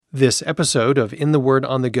This episode of In the Word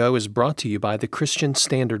on the Go is brought to you by the Christian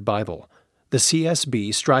Standard Bible. The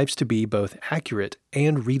CSB strives to be both accurate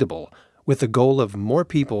and readable, with the goal of more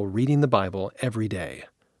people reading the Bible every day.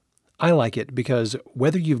 I like it because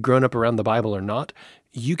whether you've grown up around the Bible or not,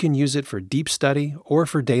 you can use it for deep study or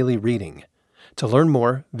for daily reading. To learn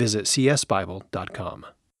more, visit csbible.com.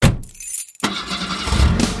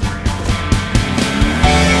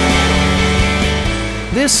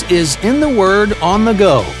 This is In the Word on the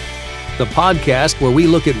Go, the podcast where we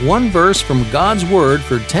look at one verse from God's Word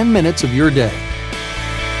for 10 minutes of your day.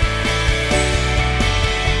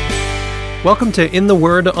 Welcome to In the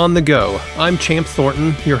Word on the Go. I'm Champ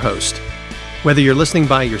Thornton, your host. Whether you're listening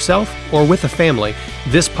by yourself or with a family,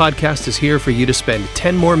 this podcast is here for you to spend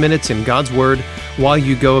 10 more minutes in God's Word while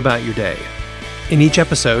you go about your day. In each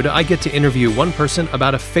episode, I get to interview one person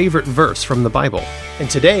about a favorite verse from the Bible. And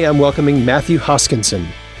today I'm welcoming Matthew Hoskinson.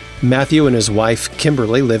 Matthew and his wife,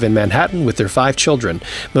 Kimberly, live in Manhattan with their 5 children.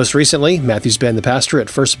 Most recently, Matthew's been the pastor at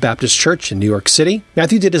First Baptist Church in New York City.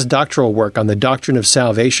 Matthew did his doctoral work on the doctrine of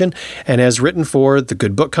salvation and has written for the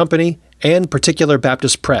Good Book Company and Particular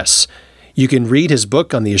Baptist Press. You can read his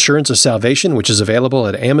book on the assurance of salvation, which is available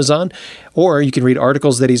at Amazon, or you can read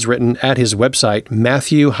articles that he's written at his website,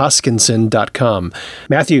 MatthewHoskinson.com.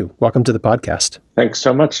 Matthew, welcome to the podcast. Thanks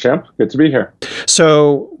so much, Champ. Good to be here.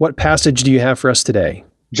 So, what passage do you have for us today?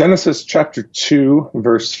 Genesis chapter 2,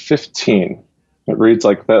 verse 15. It reads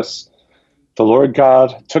like this: "The Lord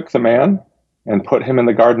God took the man and put him in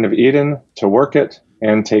the Garden of Eden to work it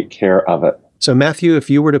and take care of it." So, Matthew, if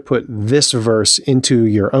you were to put this verse into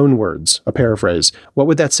your own words, a paraphrase, what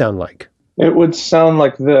would that sound like? It would sound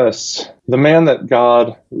like this: the man that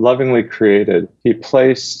God lovingly created, he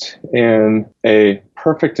placed in a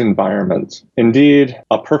perfect environment, indeed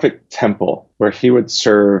a perfect temple where he would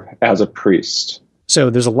serve as a priest.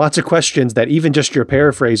 So there's lots of questions that even just your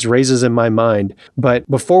paraphrase raises in my mind. But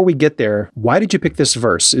before we get there, why did you pick this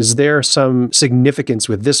verse? Is there some significance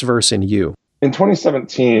with this verse in you? In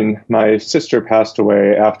 2017, my sister passed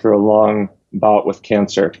away after a long bout with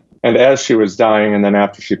cancer. And as she was dying, and then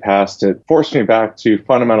after she passed, it forced me back to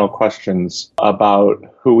fundamental questions about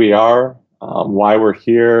who we are, why we're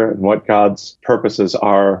here, and what God's purposes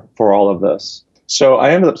are for all of this. So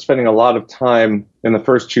I ended up spending a lot of time in the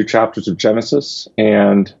first 2 chapters of Genesis,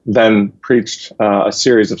 and then preached a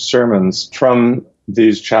series of sermons from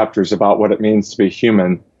these chapters about what it means to be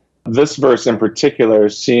human. This verse in particular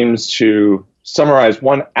seems to summarize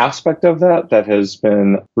one aspect of that has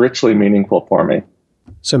been richly meaningful for me.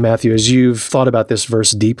 So, Matthew, as you've thought about this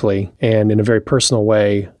verse deeply and in a very personal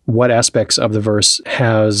way, what aspects of the verse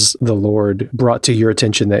has the Lord brought to your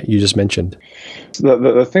attention that you just mentioned?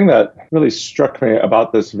 The thing that really struck me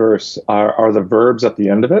about this verse are the verbs at the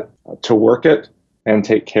end of it: to work it and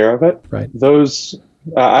take care of it. Right. Those,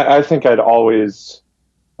 I think I'd always,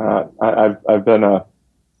 I've been a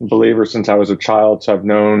believer since I was a child, so I've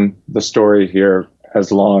known the story here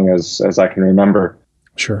as long as I can remember.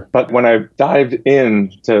 Sure. But when I dived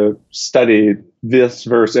in to study this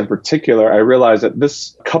verse in particular, I realized that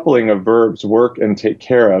this coupling of verbs, work and take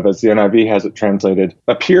care of, as the NIV has it translated,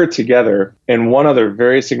 appear together in one other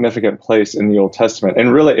very significant place in the Old Testament,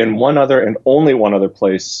 and really in one other and only one other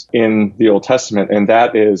place in the Old Testament, and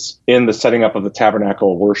that is in the setting up of the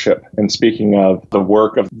tabernacle worship, and speaking of the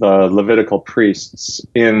work of the Levitical priests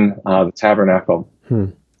in the tabernacle.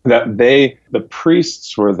 That the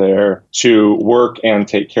priests were there to work and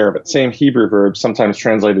take care of it. Same Hebrew verb, sometimes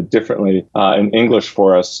translated differently in English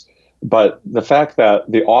for us. But the fact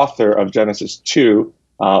that the author of Genesis 2,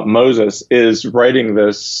 Moses, is writing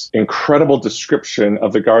this incredible description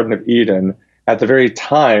of the Garden of Eden at the very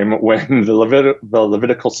time when the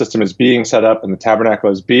Levitical system is being set up and the tabernacle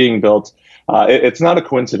is being built, it's not a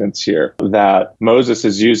coincidence here that Moses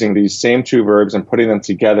is using these same 2 verbs and putting them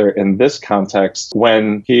together in this context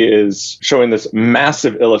when he is showing this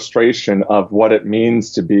massive illustration of what it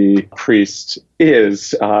means to be a priest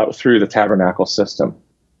through the tabernacle system.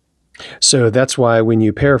 So that's why when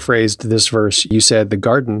you paraphrased this verse, you said the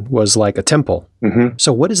garden was like a temple. Mm-hmm.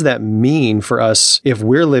 So what does that mean for us if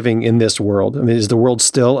we're living in this world? I mean, is the world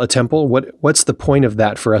still a temple? What's the point of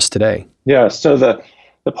that for us today? Yeah, so the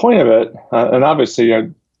point of it, and obviously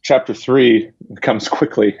chapter 3 comes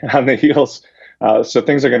quickly on the heels, so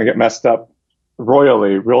things are going to get messed up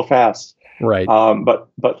royally real fast. Right.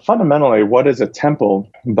 But fundamentally, what is a temple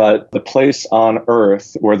but the place on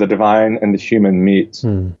earth where the divine and the human meet?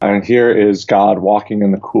 And here is God walking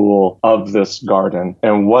in the cool of this garden.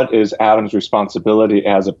 And what is Adam's responsibility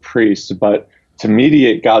as a priest but to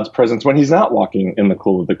mediate God's presence when he's not walking in the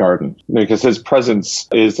cool of the garden, because his presence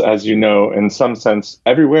is, as you know, in some sense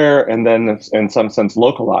everywhere, and then in some sense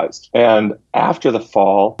localized. And after the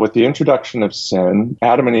fall, with the introduction of sin,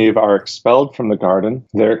 Adam and Eve are expelled from the garden.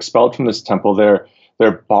 They're expelled from this temple. They're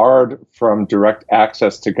barred from direct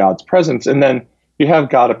access to God's presence. And then you have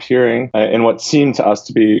God appearing in what seemed to us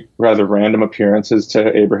to be rather random appearances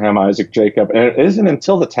to Abraham, Isaac, Jacob. And it isn't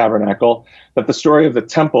until the tabernacle that the story of the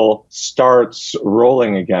temple starts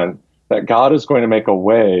rolling again, that God is going to make a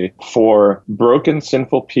way for broken,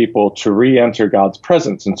 sinful people to re-enter God's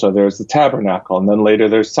presence. And so there's the tabernacle, and then later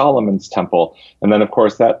there's Solomon's temple. And then, of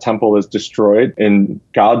course, that temple is destroyed in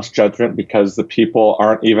God's judgment because the people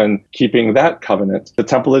aren't even keeping that covenant. The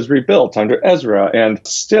temple is rebuilt under Ezra, and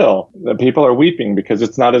still the people are weeping because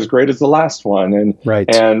it's not as great as the last one.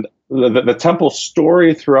 And the temple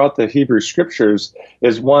story throughout the Hebrew scriptures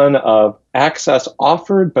is one of access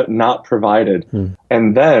offered but not provided.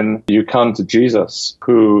 And then you come to Jesus,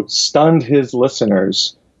 who stunned his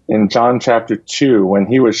listeners in John chapter 2 when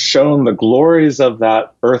he was shown the glories of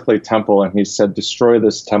that earthly temple, and he said, "Destroy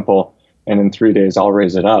this temple, and in 3 days I'll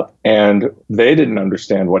raise it up." And they didn't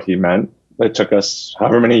understand what he meant. It took us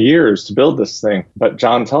however many years to build this thing. But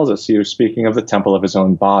John tells us he was speaking of the temple of his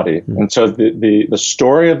own body. And so the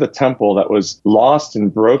story of the temple that was lost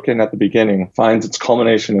and broken at the beginning finds its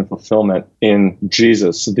culmination and fulfillment in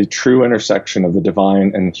Jesus, the true intersection of the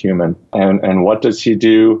divine and the human. And what does he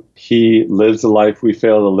do? He lives the life we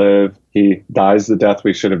fail to live. He dies the death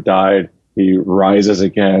we should have died. He rises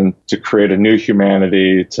again to create a new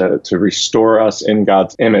humanity, to restore us in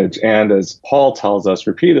God's image. And as Paul tells us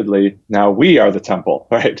repeatedly, now we are the temple,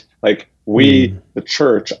 right? Like we, the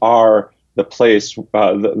church, are the place,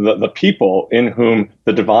 the people in whom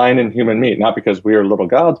the divine and human meet, not because we are little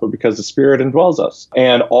gods, but because the Spirit indwells us.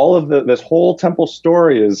 And all of this whole temple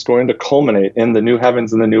story is going to culminate in the new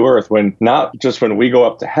heavens and the new earth, when not just when we go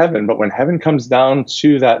up to heaven, but when heaven comes down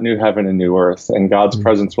to that new heaven and new earth, and God's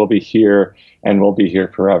presence will be here and will be here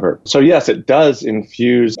forever. So yes, it does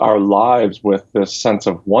infuse our lives with this sense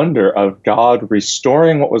of wonder of God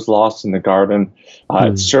restoring what was lost in the garden.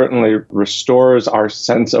 It certainly restores our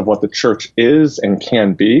sense of what the church is and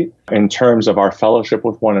can be in terms of our fellowship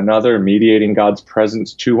with one another, mediating God's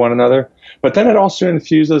presence to one another. But then it also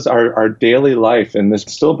infuses our daily life in this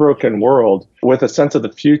still broken world with a sense of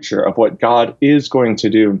the future of what God is going to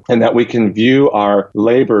do, and that we can view our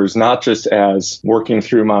labors not just as working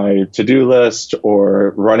through my to-do list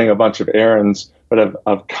or running a bunch of errands, but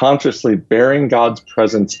of consciously bearing God's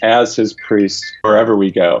presence as his priest wherever we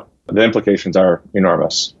go. The implications are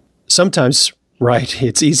enormous. Sometimes, right,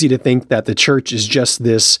 it's easy to think that the church is just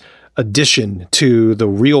this addition to the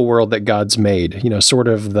real world that God's made, sort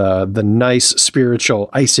of the nice spiritual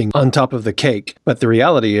icing on top of the cake. But the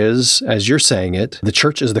reality is, as you're saying it, the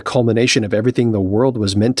church is the culmination of everything the world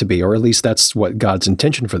was meant to be, or at least that's what God's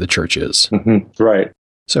intention for the church is. Right.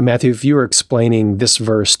 So Matthew, if you were explaining this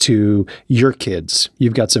verse to your kids,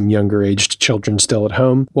 you've got some younger aged children still at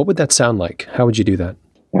home, what would that sound like? How would you do that?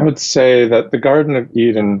 I would say that the Garden of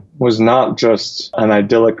Eden was not just an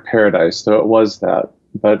idyllic paradise, though it was that,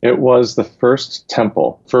 but it was the first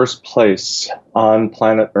temple, first place on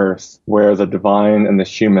planet Earth where the divine and the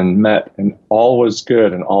human met, and all was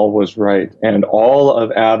good and all was right. And all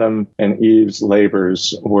of Adam and Eve's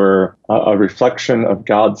labors were a reflection of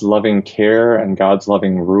God's loving care and God's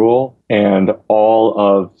loving rule. And all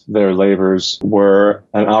of their labors were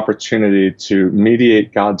an opportunity to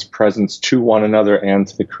mediate God's presence to one another and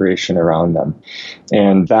to the creation around them.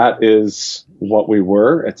 And that is what we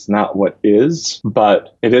were. It's not what is,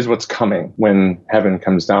 but it is what's coming when heaven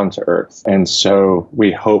comes down to earth. And so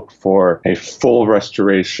we hope for a full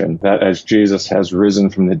restoration, that as Jesus has risen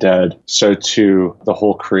from the dead, so too the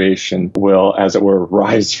whole creation will, as it were,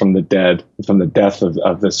 rise from the dead, from the death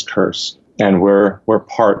of this curse. And we're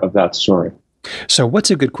part of that story. So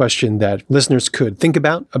what's a good question that listeners could think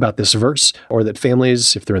about this verse, or that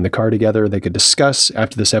families, if they're in the car together, they could discuss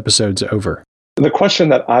after this episode's over? The question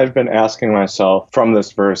that I've been asking myself from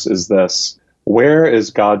this verse is this: where is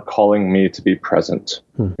God calling me to be present?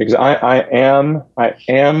 Because I am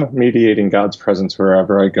mediating God's presence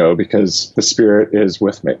wherever I go, because the Spirit is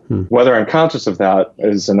with me. Whether I'm conscious of that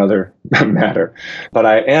is another matter. But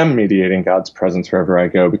I am mediating God's presence wherever I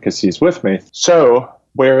go because he's with me. So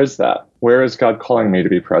where is that? Where is God calling me to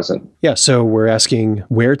be present? Yeah, so we're asking,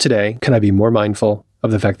 where today can I be more mindful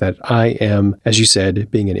of the fact that I am, as you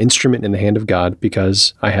said, being an instrument in the hand of God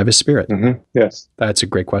because I have his Spirit? Yes. That's a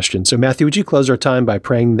great question. So Matthew, would you close our time by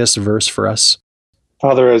praying this verse for us?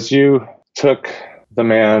 Father, as you took the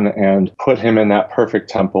man and put him in that perfect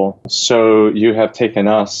temple. So you have taken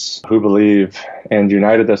us who believe and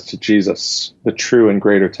united us to Jesus, the true and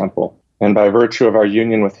greater temple. And by virtue of our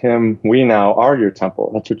union with him, we now are your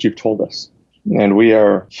temple. That's what you've told us. And we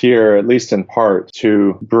are here, at least in part,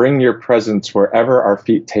 to bring your presence wherever our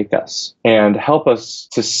feet take us and help us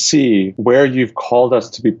to see where you've called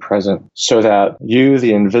us to be present so that you,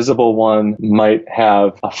 the invisible one, might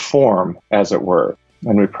have a form, as it were.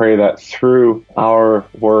 And we pray that through our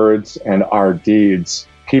words and our deeds,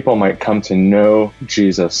 people might come to know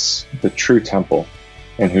Jesus, the true temple,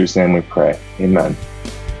 in whose name we pray. Amen.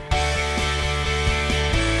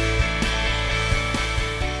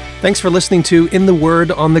 Thanks for listening to In the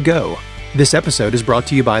Word on the Go. This episode is brought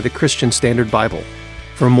to you by the Christian Standard Bible.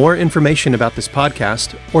 For more information about this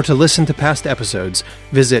podcast or to listen to past episodes,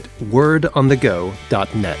 visit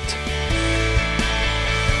wordonthego.net.